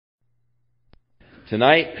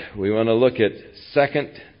Tonight we want to look at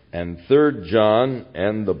 2nd and 3rd John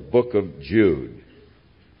and the book of Jude.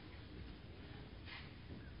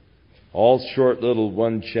 All short little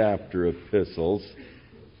one-chapter epistles.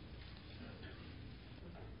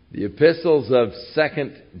 The epistles of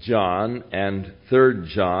 2nd John and 3rd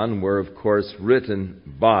John were, of course,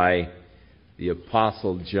 written by the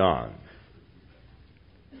Apostle John.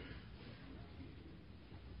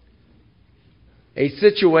 A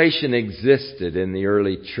situation existed in the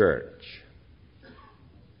early church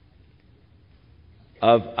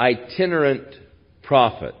of itinerant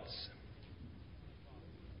prophets.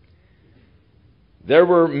 There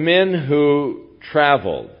were men who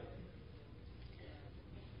traveled,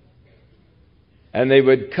 and they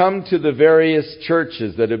would come to the various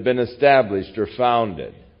churches that had been established or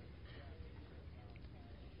founded.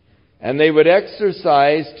 And they would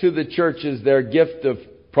exercise to the churches their gift of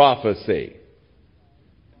prophecy,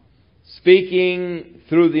 speaking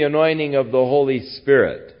through the anointing of the Holy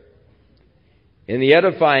Spirit, in the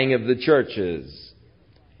edifying of the churches,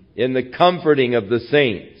 in the comforting of the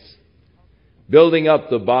saints, building up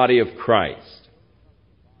the body of Christ.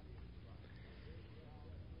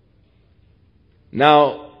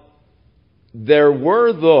 Now, there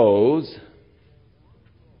were those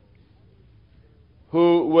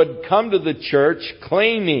who would come to the church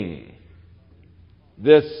claiming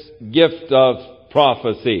this gift of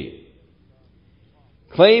prophecy,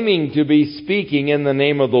 claiming to be speaking in the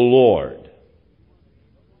name of the Lord,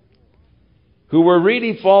 who were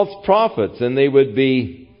really false prophets, and they would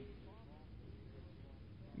be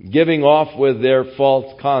giving off with their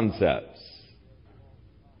false concepts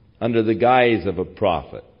under the guise of a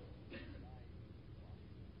prophet.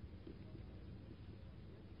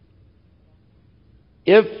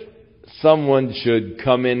 If someone should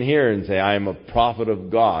come in here and say, I am a prophet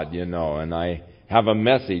of God, and I have a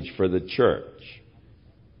message for the church,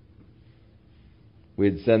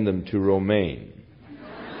 we'd send them to Romaine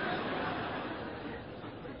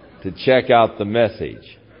to check out the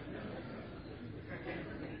message.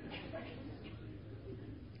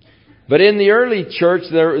 But in the early church,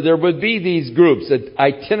 there would be these groups,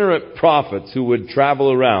 itinerant prophets who would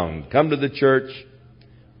travel around, come to the church,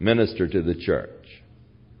 minister to the church.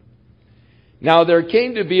 Now, there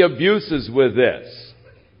came to be abuses with this.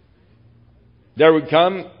 There would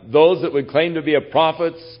come those that would claim to be a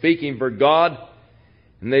prophet speaking for God,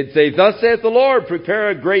 and they'd say, "Thus saith the Lord, prepare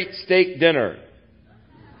a great steak dinner.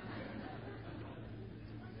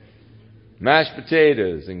 Mashed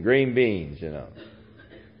potatoes and green beans,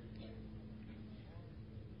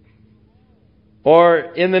 Or,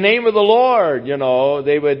 in the name of the Lord,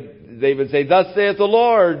 they would say, "Thus saith the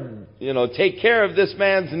Lord, take care of this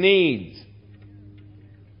man's needs.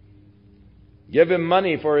 Give him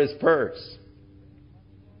money for his purse."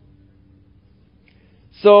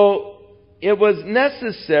 So, it was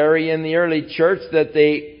necessary in the early church that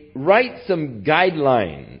they write some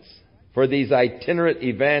guidelines for these itinerant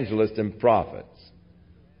evangelists and prophets.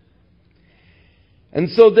 And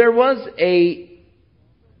so there was a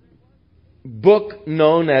book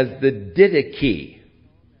known as the Didache,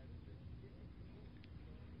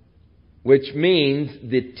 which means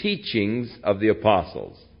the teachings of the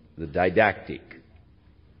apostles, the didactic.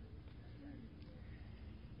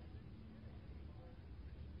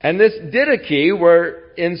 And this Didache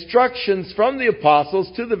were instructions from the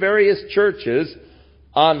apostles to the various churches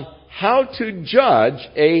on how to judge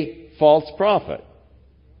a false prophet.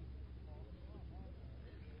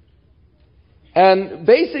 And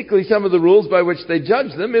basically some of the rules by which they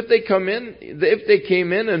judged them, if they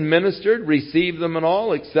came in and ministered, receive them and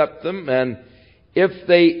all, accept them, and if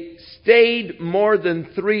they stayed more than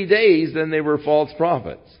 3 days, then they were false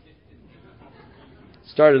prophets.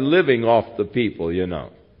 Started living off the people,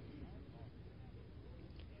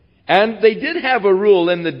 And they did have a rule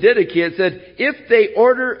in the Didache. It said, if they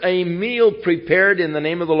order a meal prepared in the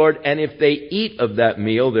name of the Lord, and if they eat of that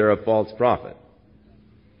meal, they're a false prophet.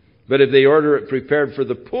 But if they order it prepared for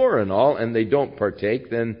the poor and all, and they don't partake,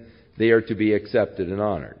 then they are to be accepted and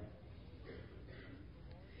honored.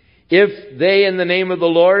 If they, in the name of the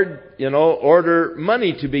Lord, order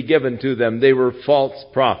money to be given to them, they were false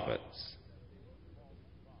prophets.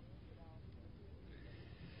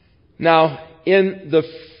 Now, in the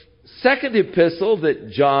second epistle that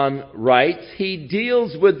John writes, he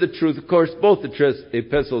deals with the truth. Of course, both the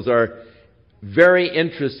epistles are very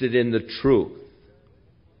interested in the truth.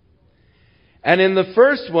 And in the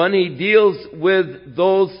first one, he deals with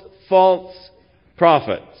those false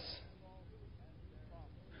prophets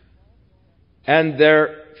and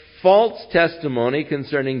their false testimony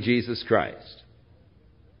concerning Jesus Christ.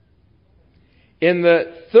 In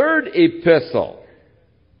the third epistle,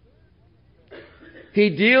 he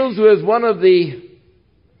deals with one of the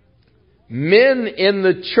men in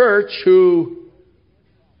the church who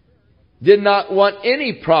did not want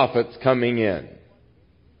any prophets coming in,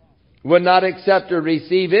 would not accept or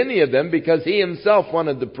receive any of them because he himself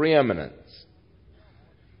wanted the preeminence.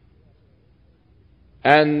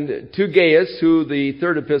 And to Gaius, who the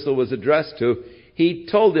third epistle was addressed to, he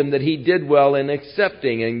told him that he did well in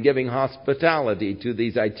accepting and giving hospitality to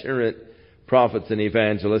these itinerant prophets and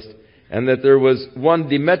evangelists, and that there was one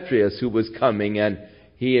Demetrius who was coming, and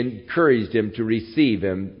he encouraged him to receive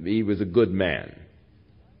him. He was a good man.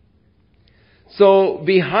 So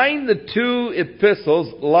behind the two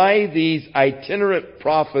epistles lie these itinerant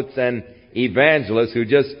prophets and evangelists who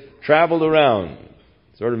just traveled around,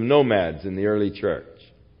 sort of nomads in the early church.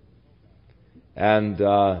 And,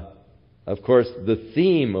 of course, the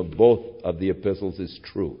theme of both of the epistles is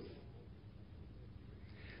truth.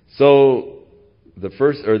 So,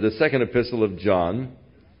 the second epistle of John,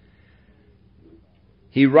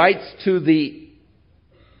 he writes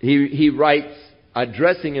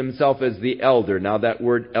addressing himself as the elder. Now, that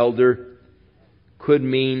word elder could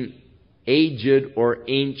mean aged or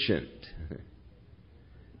ancient.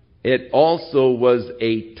 It also was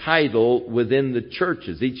a title within the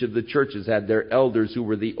churches. Each of the churches had their elders who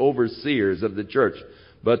were the overseers of the church.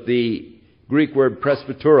 But the Greek word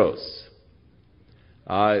presbyteros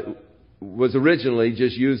was originally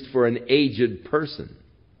just used for an aged person.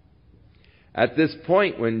 At this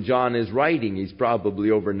point when John is writing, he's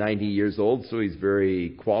probably over 90 years old, so he's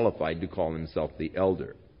very qualified to call himself the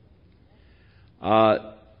elder.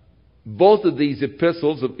 Both of these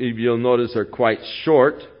epistles, if you'll notice, are quite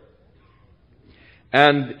short.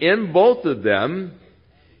 And in both of them,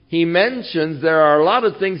 he mentions there are a lot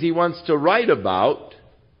of things he wants to write about,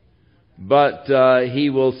 but he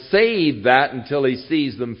will save that until he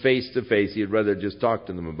sees them face to face. He'd rather just talk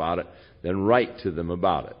to them about it than write to them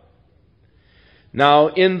about it. Now,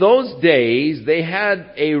 in those days, they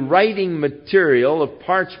had a writing material of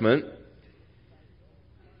parchment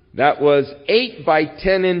that was 8 by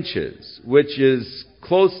 10 inches, which is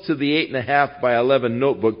close to the 8.5 by 11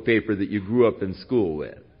 notebook paper that you grew up in school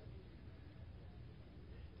with.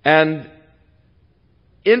 And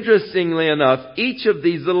interestingly enough, each of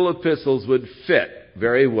these little epistles would fit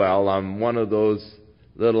very well on one of those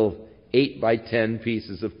little 8 by 10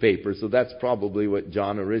 pieces of paper. So that's probably what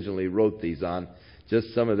John originally wrote these on.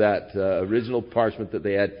 Just some of that original parchment that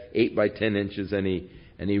they had, 8 by 10 inches, and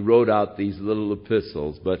he wrote out these little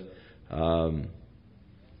epistles. But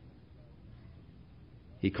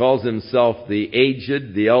he calls himself the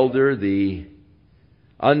aged, the elder,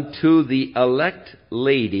 unto the elect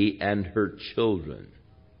lady and her children.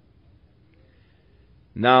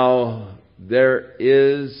 Now, there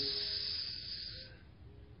is,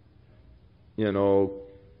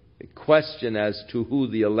 a question as to who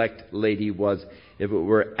the elect lady was, if it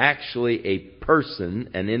were actually a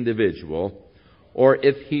person, an individual, or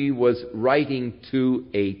if he was writing to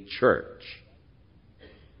a church.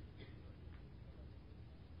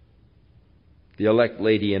 The elect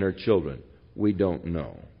lady and her children. We don't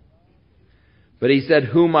know. But he said,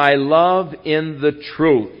 whom I love in the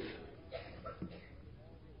truth.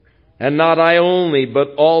 And not I only, but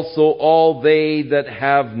also all they that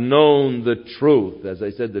have known the truth. As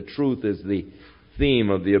I said, the truth is the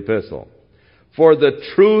theme of the epistle. For the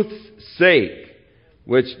truth's sake,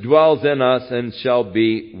 which dwells in us and shall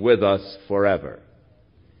be with us forever.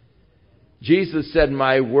 Jesus said,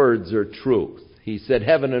 my words are truth. He said,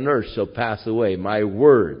 heaven and earth shall pass away. My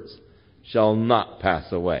words shall not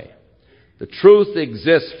pass away. The truth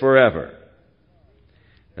exists forever.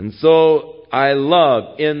 And so I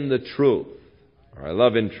love in the truth, or I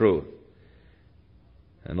love in truth,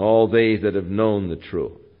 and all they that have known the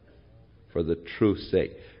truth, for the truth's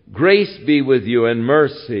sake. Grace be with you, and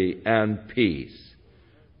mercy and peace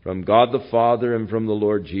from God the Father and from the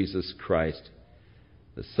Lord Jesus Christ,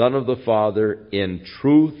 the Son of the Father, in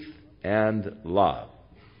truth and love.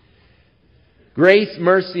 Grace,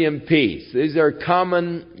 mercy, and peace. These are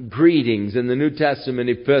common greetings in the New Testament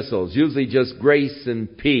epistles, usually just grace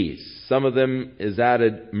and peace. Some of them is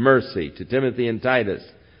added mercy. To Timothy and Titus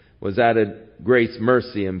was added grace,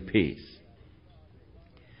 mercy, and peace.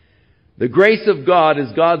 The grace of God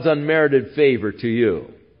is God's unmerited favor to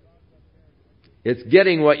you. It's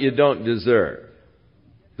getting what you don't deserve.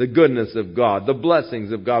 The goodness of God, the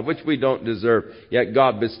blessings of God, which we don't deserve, yet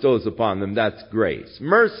God bestows upon them. That's grace.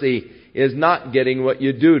 Mercy is not getting what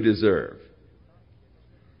you do deserve.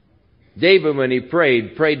 David, when he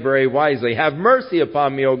prayed very wisely, have mercy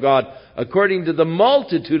upon me, O God, according to the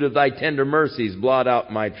multitude of thy tender mercies, blot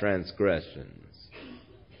out my transgressions.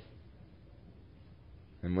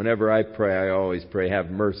 And whenever I pray, I always pray,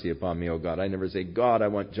 have mercy upon me, O God. I never say, God, I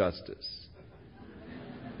want justice.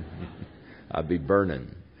 I'd be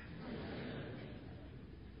burning.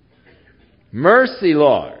 Mercy,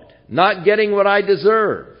 Lord. Not getting what I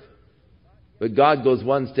deserve. But God goes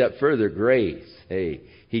one step further. Grace. Hey,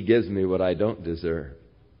 He gives me what I don't deserve.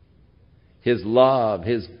 His love,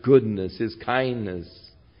 His goodness, His kindness,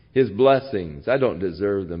 His blessings. I don't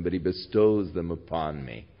deserve them, but He bestows them upon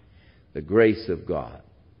me. The grace of God.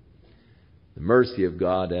 The mercy of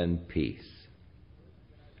God and peace.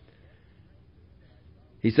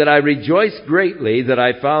 He said, I rejoice greatly that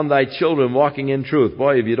I found thy children walking in truth.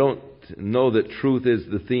 Boy, if you don't know that truth is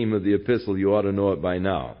the theme of the epistle, you ought to know it by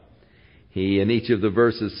now. He, in each of the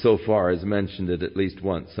verses so far, has mentioned it at least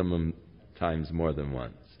once, sometimes more than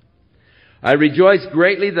once. I rejoice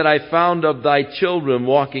greatly that I found of thy children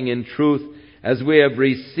walking in truth, as we have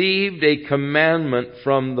received a commandment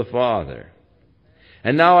from the Father.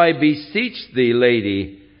 And now I beseech thee,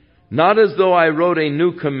 lady, not as though I wrote a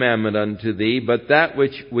new commandment unto thee, but that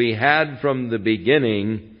which we had from the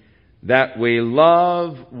beginning, that we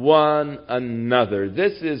love one another.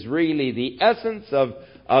 This is really the essence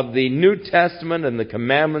of the New Testament and the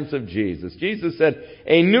commandments of Jesus. Jesus said,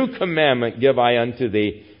 a new commandment give I unto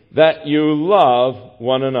thee, that you love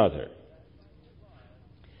one another.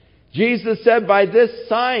 Jesus said, by this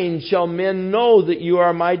sign shall men know that you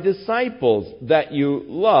are my disciples, that you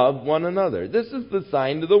love one another. This is the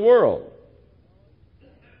sign to the world.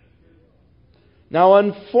 Now,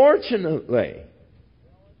 unfortunately,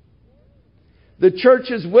 the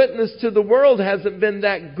church's witness to the world hasn't been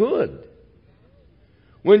that good.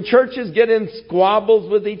 When churches get in squabbles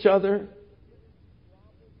with each other,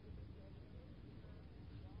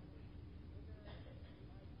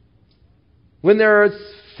 when there is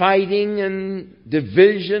fighting and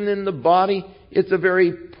division in the body, it's a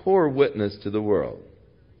very poor witness to the world.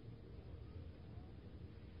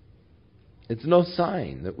 It's no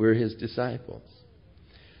sign that we're His disciples.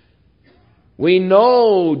 We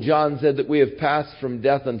know, John said, that we have passed from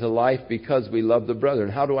death unto life because we love the brethren.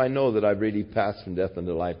 How do I know that I've really passed from death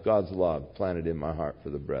unto life? God's love planted in my heart for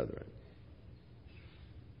the brethren.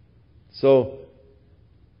 So,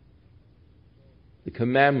 the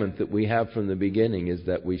commandment that we have from the beginning is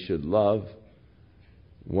that we should love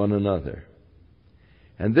one another.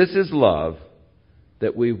 And this is love,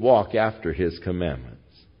 that we walk after His commandments.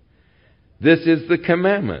 This is the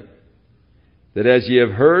commandment, that as ye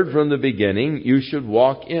have heard from the beginning, you should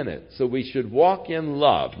walk in it. So we should walk in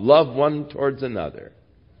love. Love one towards another.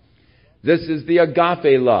 This is the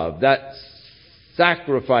agape love, that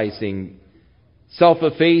sacrificing,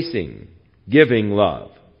 self-effacing, giving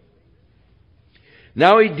love.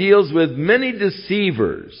 Now he deals with many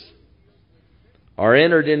deceivers are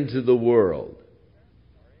entered into the world,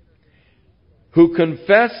 who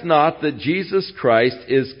confess not that Jesus Christ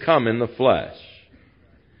is come in the flesh.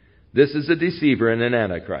 This is a deceiver and an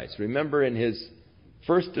antichrist. Remember in his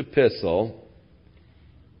first epistle,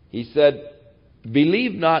 he said,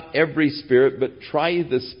 believe not every spirit, but try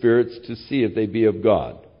the spirits to see if they be of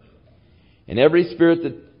God. And every spirit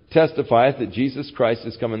that testifieth that Jesus Christ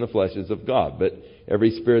is come in the flesh is of God. But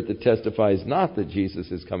every spirit that testifies not that Jesus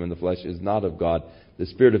is come in the flesh is not of God, the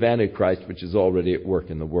spirit of Antichrist, which is already at work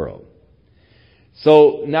in the world.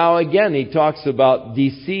 So now again he talks about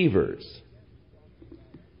deceivers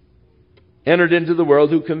entered into the world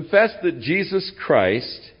who confess not that Jesus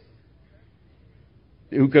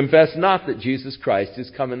Christ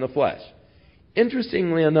is come in the flesh.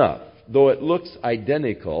 Interestingly enough, though it looks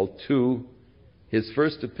identical to his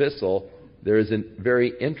first epistle, there is a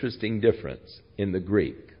very interesting difference in the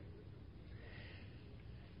Greek.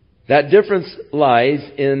 That difference lies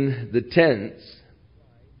in the tense,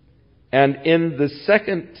 and in the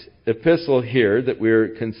second epistle here that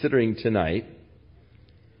we're considering tonight,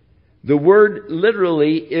 the word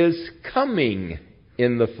literally is coming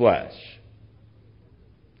in the flesh.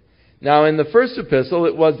 Now, in the first epistle,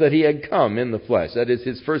 it was that he had come in the flesh. That is,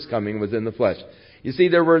 his first coming was in the flesh. You see,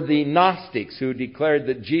 there were the Gnostics who declared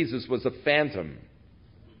that Jesus was a phantom,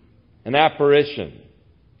 an apparition.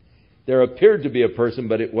 There appeared to be a person,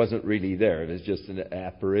 but it wasn't really there. It was just an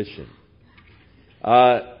apparition.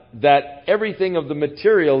 That everything of the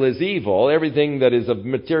material is evil. Everything that is of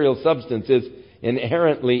material substance is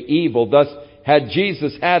inherently evil. Thus, had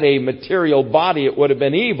Jesus had a material body, it would have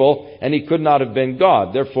been evil, and he could not have been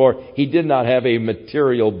God. Therefore, he did not have a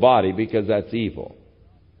material body, because that's evil.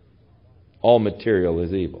 All material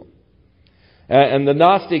is evil. And the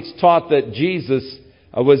Gnostics taught that Jesus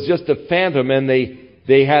was just a phantom, and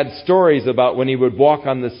they had stories about when he would walk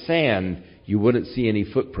on the sand, you wouldn't see any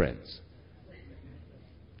footprints.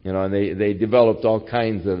 And they developed all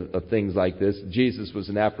kinds of things like this. Jesus was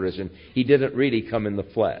an apparition. He didn't really come in the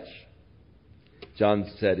flesh. John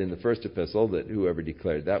said in the first epistle that whoever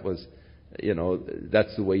declared that was,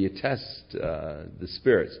 that's the way you test the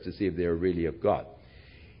spirits to see if they are really of God.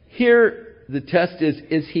 Here, the test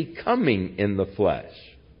is he coming in the flesh?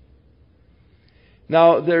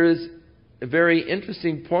 Now, there is a very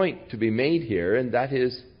interesting point to be made here, and that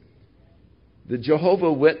is the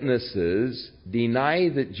Jehovah's Witnesses deny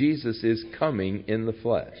that Jesus is coming in the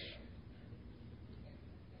flesh.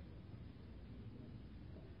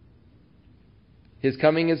 His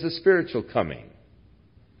coming is a spiritual coming.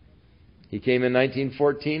 He came in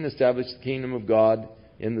 1914, established the kingdom of God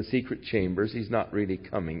in the secret chambers. He's not really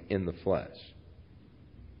coming in the flesh.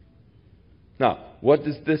 Now, what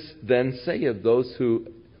does this then say of those who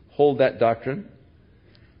hold that doctrine?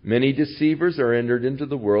 Many deceivers are entered into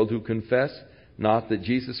the world who confess not that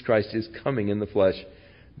Jesus Christ is coming in the flesh.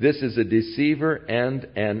 This is a deceiver and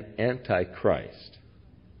an antichrist.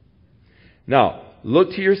 Now, look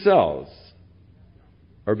to yourselves,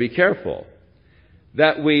 or be careful,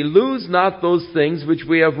 that we lose not those things which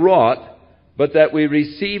we have wrought, but that we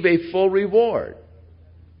receive a full reward.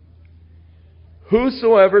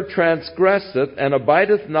 Whosoever transgresseth and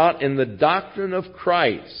abideth not in the doctrine of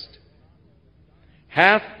Christ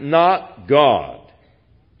hath not God.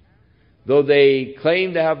 Though they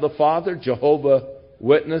claim to have the Father, Jehovah's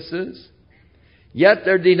Witnesses, yet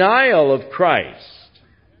their denial of Christ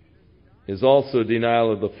is also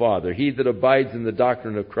denial of the Father. He that abides in the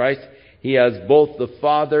doctrine of Christ, he has both the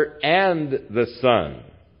Father and the Son.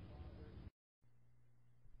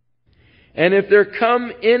 And if there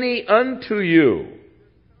come any unto you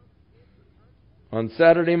on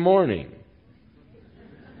Saturday morning,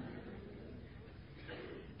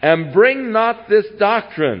 and bring not this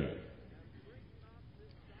doctrine,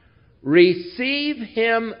 receive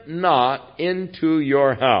him not into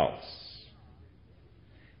your house,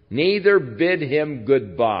 neither bid him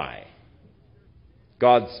goodbye.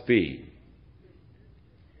 Godspeed.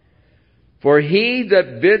 For he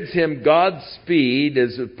that bids him Godspeed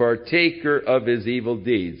is a partaker of his evil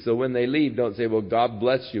deeds. So when they leave, don't say, well, God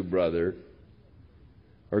bless you, brother.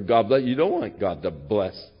 Or God bless you. You don't want God to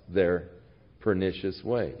bless their pernicious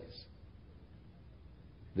ways.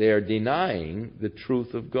 They are denying the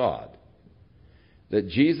truth of God. That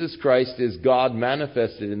Jesus Christ is God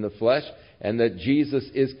manifested in the flesh, and that Jesus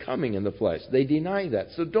is coming in the flesh. They deny that.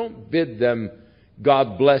 So don't bid them,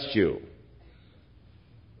 God bless you.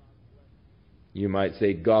 You might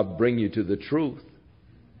say, God bring you to the truth.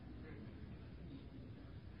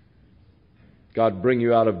 God bring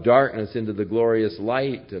you out of darkness into the glorious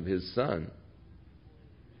light of His Son.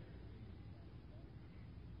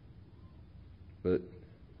 But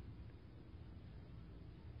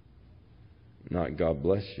not God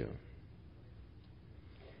bless you.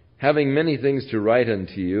 Having many things to write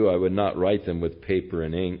unto you, I would not write them with paper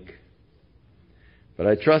and ink. But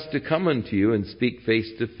I trust to come unto you and speak face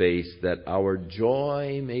to face, that our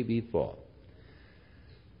joy may be full.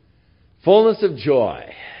 Fullness of joy.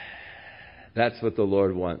 That's what the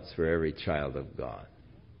Lord wants for every child of God.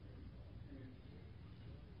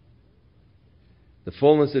 The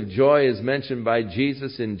fullness of joy is mentioned by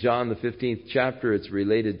Jesus in John the 15th chapter. It's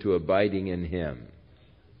related to abiding in Him.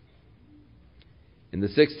 In the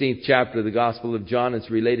 16th chapter of the Gospel of John, it's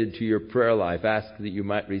related to your prayer life. Ask that you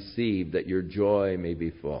might receive, that your joy may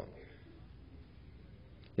be full.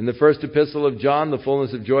 In the first epistle of John, the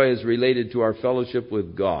fullness of joy is related to our fellowship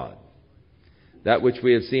with God. That which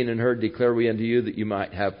we have seen and heard declare we unto you, that you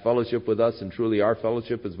might have fellowship with us. And truly our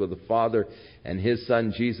fellowship is with the Father and His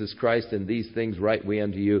Son, Jesus Christ. And these things write we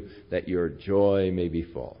unto you, that your joy may be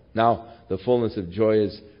full. Now, the fullness of joy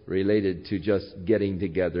is related to just getting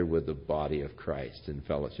together with the body of Christ and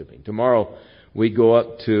fellowshipping. Tomorrow we go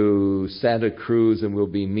up to Santa Cruz and we'll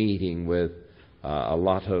be meeting with a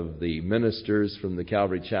lot of the ministers from the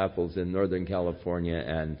Calvary chapels in Northern California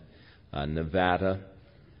and Nevada,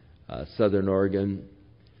 Southern Oregon.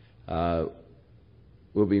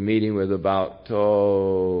 We'll be meeting with about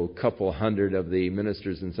a couple hundred of the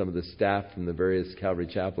ministers and some of the staff from the various Calvary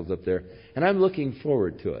chapels up there. And I'm looking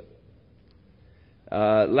forward to it.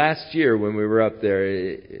 Last year when we were up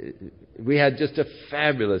there, we had just a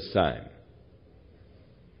fabulous time.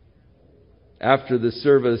 After the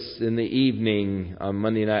service in the evening on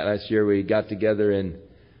Monday night last year, we got together in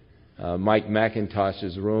Mike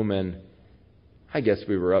McIntosh's room, and I guess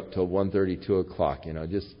we were up till 1:30, 2 o'clock,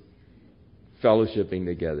 just fellowshipping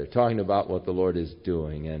together, talking about what the Lord is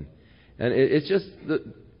doing. And it's just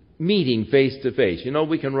the meeting face to face.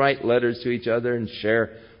 We can write letters to each other and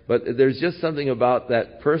share, but there's just something about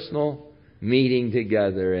that personal meeting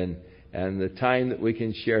together and the time that we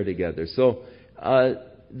can share together. So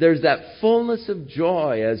there's that fullness of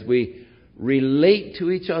joy as we relate to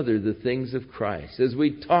each other the things of Christ, as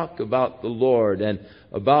we talk about the Lord and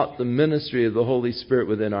about the ministry of the Holy Spirit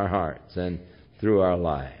within our hearts and through our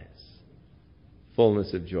lives.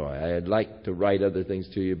 Fullness of joy. I'd like to write other things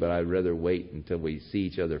to you, but I'd rather wait until we see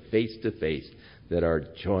each other face to face, that our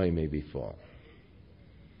joy may be full.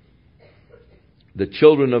 The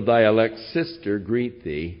children of thy elect sister greet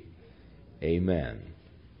thee. Amen.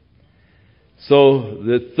 So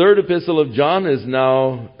the third epistle of John is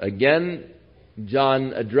now, again,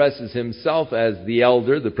 John addresses himself as the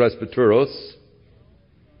elder, the presbyteros,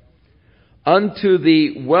 unto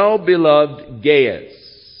the well-beloved Gaius.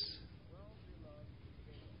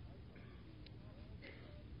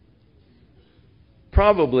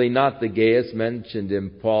 Probably not the Gaius mentioned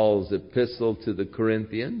in Paul's epistle to the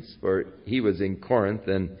Corinthians, for he was in Corinth,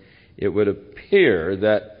 and it would appear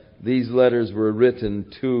that these letters were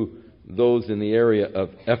written to those in the area of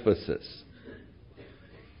Ephesus.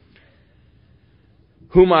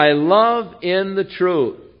 Whom I love in the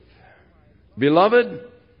truth. Beloved,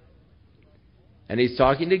 and he's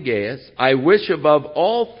talking to Gaius, I wish above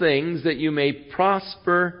all things that you may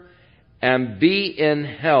prosper and be in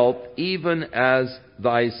health, even as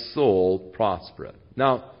thy soul prospereth.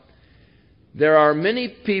 Now, there are many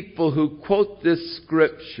people who quote this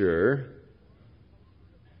scripture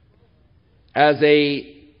as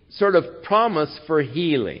a sort of promise for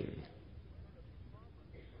healing.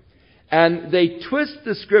 And they twist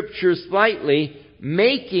the scripture slightly,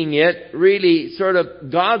 making it really sort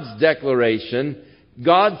of God's declaration.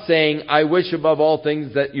 God saying, I wish above all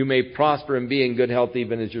things that you may prosper and be in good health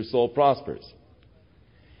even as your soul prospers.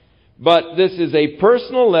 But this is a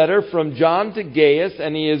personal letter from John to Gaius,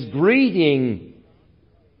 and he is greeting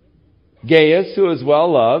Gaius, who is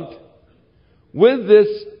well loved, with this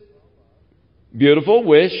beautiful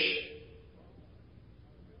wish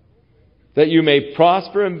that you may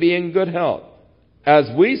prosper and be in good health. As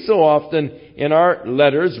we so often in our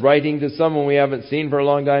letters, writing to someone we haven't seen for a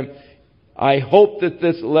long time, I hope that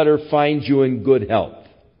this letter finds you in good health.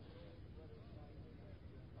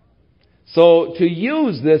 So to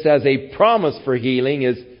use this as a promise for healing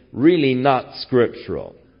is really not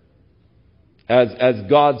scriptural as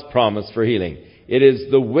God's promise for healing. It is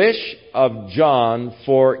the wish of John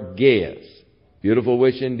for Gaius. Beautiful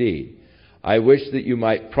wish indeed. I wish that you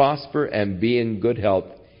might prosper and be in good health,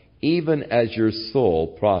 even as your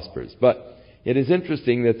soul prospers. But it is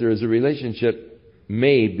interesting that there is a relationship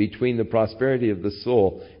made between the prosperity of the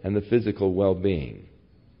soul and the physical well-being.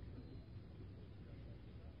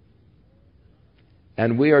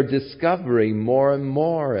 And we are discovering more and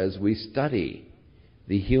more as we study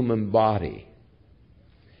the human body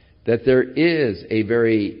that there is a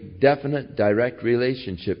very definite, direct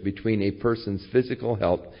relationship between a person's physical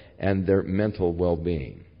health and their mental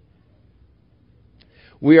well-being.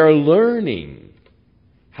 We are learning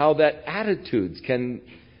how that attitudes can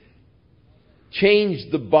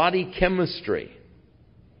change the body chemistry,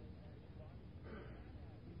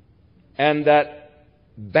 and that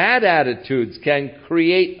bad attitudes can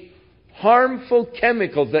create harmful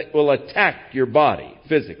chemicals that will attack your body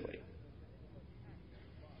physically.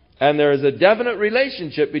 And there is a definite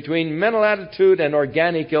relationship between mental attitude and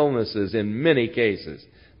organic illnesses in many cases.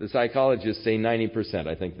 The psychologists say 90%.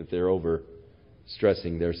 I think that they're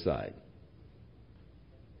overstressing their side.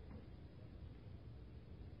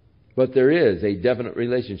 But there is a definite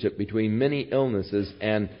relationship between many illnesses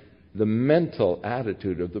and the mental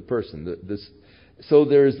attitude of the person. So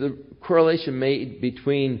there's a correlation made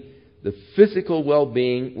between the physical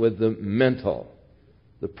well-being with the mental,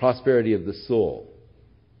 the prosperity of the soul,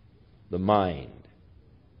 the mind.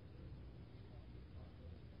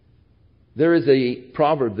 There is a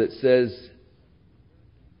proverb that says,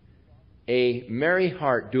 a merry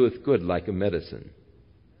heart doeth good like a medicine.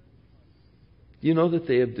 You know that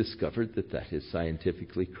they have discovered that that is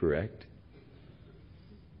scientifically correct?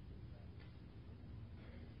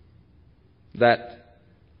 That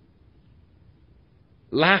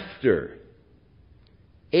laughter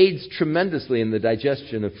aids tremendously in the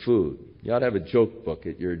digestion of food. You ought to have a joke book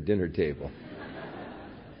at your dinner table.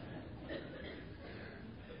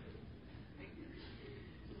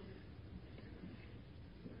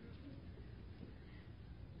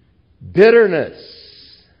 Bitterness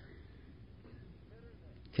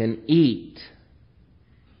can eat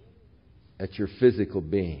at your physical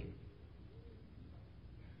being.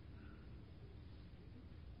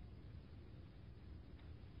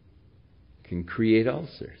 Can create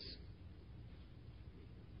ulcers.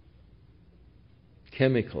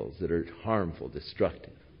 Chemicals that are harmful,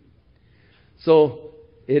 destructive. So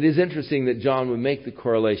it is interesting that John would make the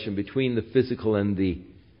correlation between the physical and the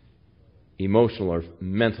emotional or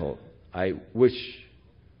mental. I wish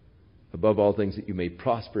above all things that you may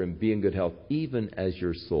prosper and be in good health, even as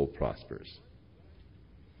your soul prospers.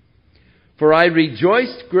 For I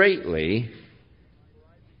rejoiced greatly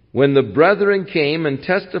when the brethren came and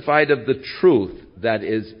testified of the truth that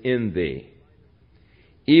is in thee,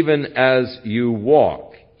 even as you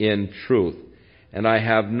walk in truth. And I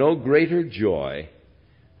have no greater joy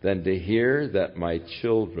than to hear that my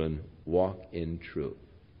children walk in truth.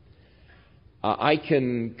 I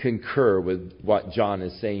can concur with what John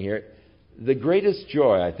is saying here. The greatest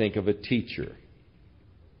joy, I think, of a teacher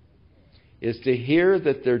is to hear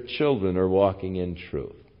that their children are walking in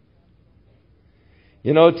truth.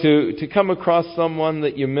 You know, to come across someone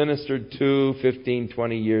that you ministered to 15,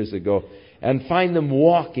 20 years ago and find them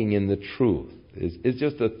walking in the truth is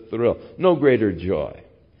just a thrill. No greater joy.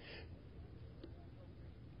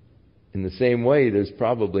 In the same way, there's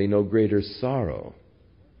probably no greater sorrow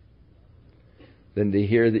than to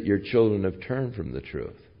hear that your children have turned from the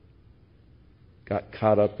truth, got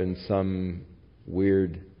caught up in some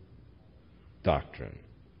weird doctrine,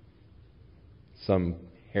 some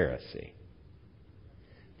heresy.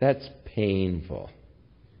 That's painful.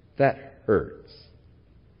 That hurts.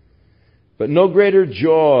 But no greater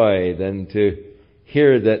joy than to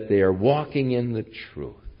hear that they are walking in the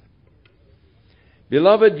truth.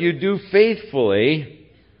 Beloved, you do faithfully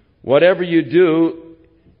whatever you do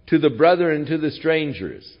to the brethren and to the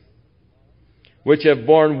strangers, which have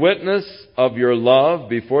borne witness of your love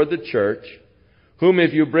before the church, whom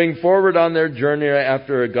if you bring forward on their journey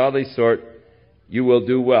after a godly sort, you will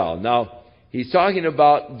do well. Now, he's talking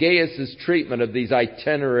about Gaius' treatment of these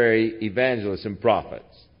itinerary evangelists and prophets.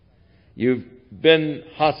 You've been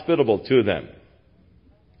hospitable to them.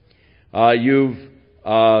 You've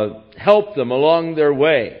helped them along their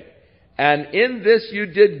way. And in this you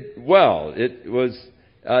did well. It was,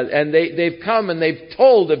 and they've come and they've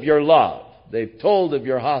told of your love. They've told of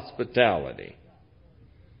your hospitality.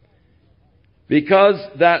 Because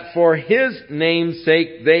that for His name's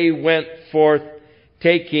sake they went forth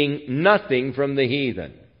taking nothing from the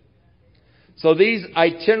heathen. So these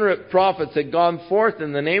itinerant prophets had gone forth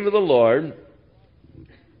in the name of the Lord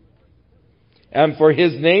and for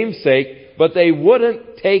His name's sake, but they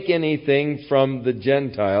wouldn't take anything from the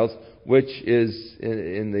Gentiles, which is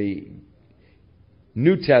in the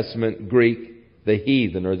New Testament Greek, the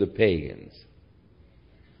heathen or the pagans.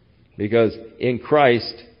 Because in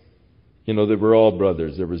Christ, you know, they were all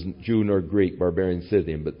brothers. There was Jew nor Greek, barbarian,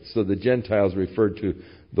 Scythian. But so the Gentiles referred to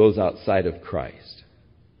those outside of Christ.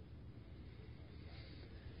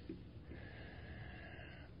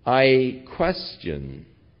 I question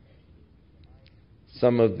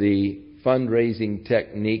some of the fundraising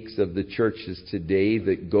techniques of the churches today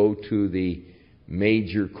that go to the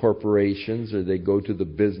major corporations, or they go to the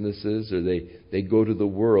businesses, or they go to the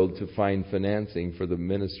world to find financing for the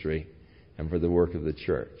ministry and for the work of the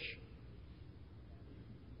church.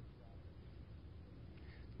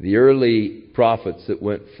 The early prophets that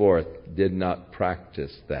went forth did not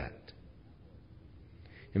practice that.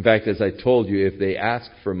 In fact, as I told you, if they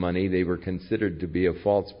asked for money, they were considered to be a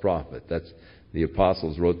false prophet. That's the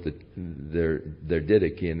apostles wrote their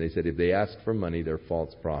Didache, and they said if they ask for money, they're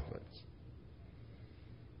false prophets.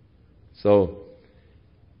 So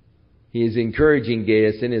he is encouraging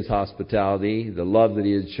Gaius in his hospitality. The love that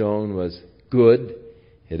he had shown was good.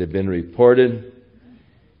 It had been reported.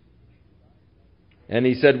 And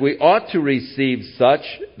he said, we ought to receive such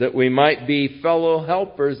that we might be fellow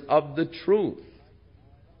helpers of the truth.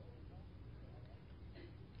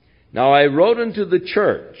 Now I wrote unto the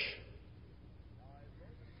church,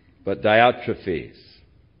 but Diotrephes,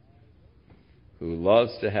 who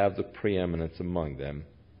loves to have the preeminence among them,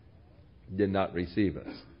 did not receive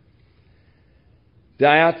us.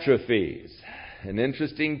 Diotrephes, an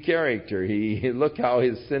interesting character. Look how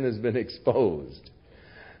his sin has been exposed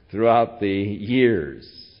throughout the years.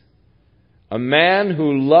 A man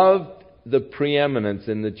who loved the preeminence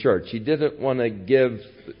in the church. He didn't want to give,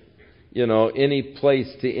 any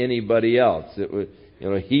place to anybody else. It was,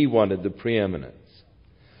 he wanted the preeminence.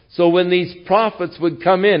 So when these prophets would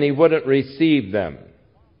come in, he wouldn't receive them.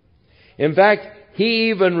 In fact, he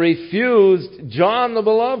even refused John the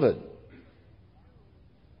Beloved,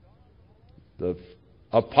 the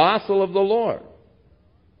apostle of the Lord.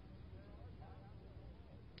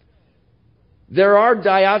 There are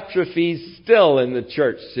Diotrephes still in the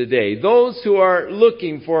church today. Those who are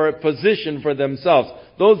looking for a position for themselves.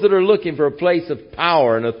 Those that are looking for a place of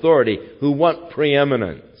power and authority, who want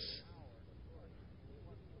preeminence.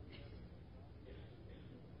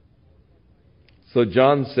 So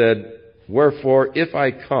John said, "Wherefore, if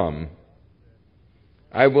I come,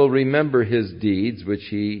 I will remember his deeds which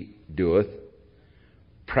he doeth,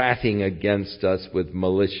 prating against us with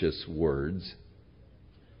malicious words.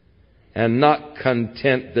 And not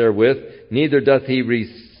content therewith, neither doth he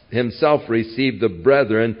himself receive the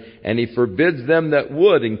brethren, and he forbids them that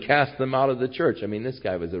would, and cast them out of the church." I mean, this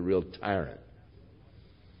guy was a real tyrant.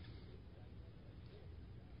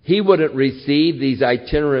 He wouldn't receive these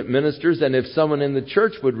itinerant ministers, and if someone in the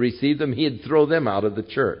church would receive them, he'd throw them out of the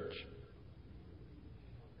church.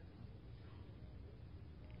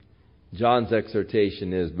 John's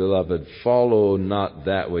exhortation is, "Beloved, follow not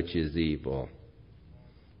that which is evil,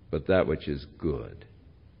 but that which is good.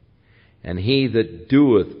 And he that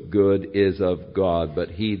doeth good is of God, but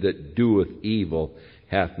he that doeth evil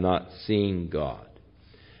hath not seen God."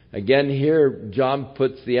 Again, here John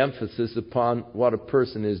puts the emphasis upon what a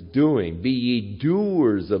person is doing. "Be ye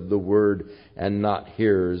doers of the word, and not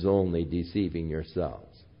hearers only, deceiving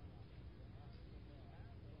yourselves."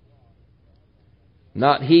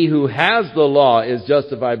 Not he who has the law is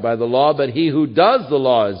justified by the law, but he who does the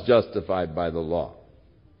law is justified by the law.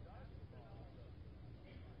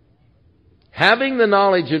 Having the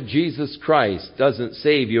knowledge of Jesus Christ doesn't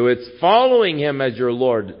save you. It's following Him as your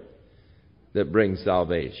Lord that brings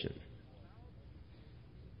salvation.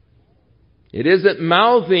 It isn't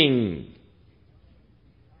mouthing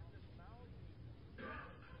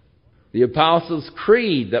the Apostles'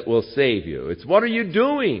 Creed that will save you. It's what are you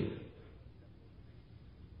doing?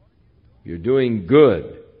 If you're doing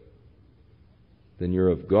good, then you're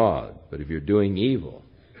of God. But if you're doing evil,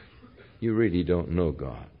 you really don't know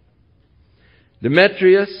God.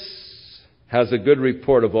 Demetrius has a good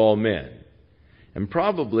report of all men. And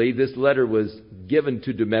probably this letter was given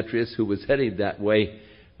to Demetrius, who was heading that way,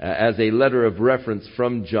 as a letter of reference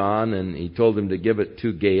from John, and he told him to give it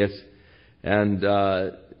to Gaius. And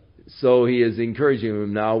so he is encouraging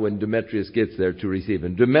him now when Demetrius gets there to receive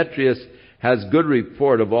him. Demetrius has good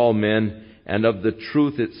report of all men and of the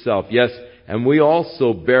truth itself. Yes, and we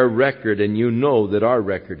also bear record, and you know that our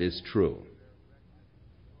record is true.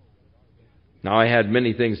 Now I had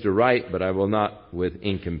many things to write, but I will not with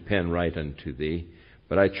ink and pen write unto thee.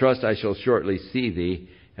 But I trust I shall shortly see thee,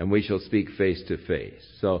 and we shall speak face to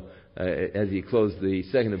face. So as he closed the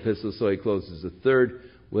second epistle, so he closes the third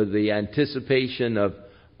with the anticipation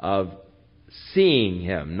of seeing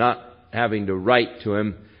him, not having to write to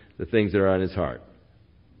him the things that are on his heart.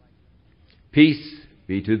 Peace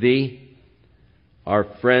be to thee. Our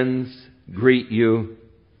friends greet you.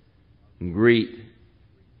 Greet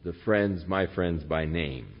the friends, my friends, by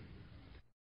name.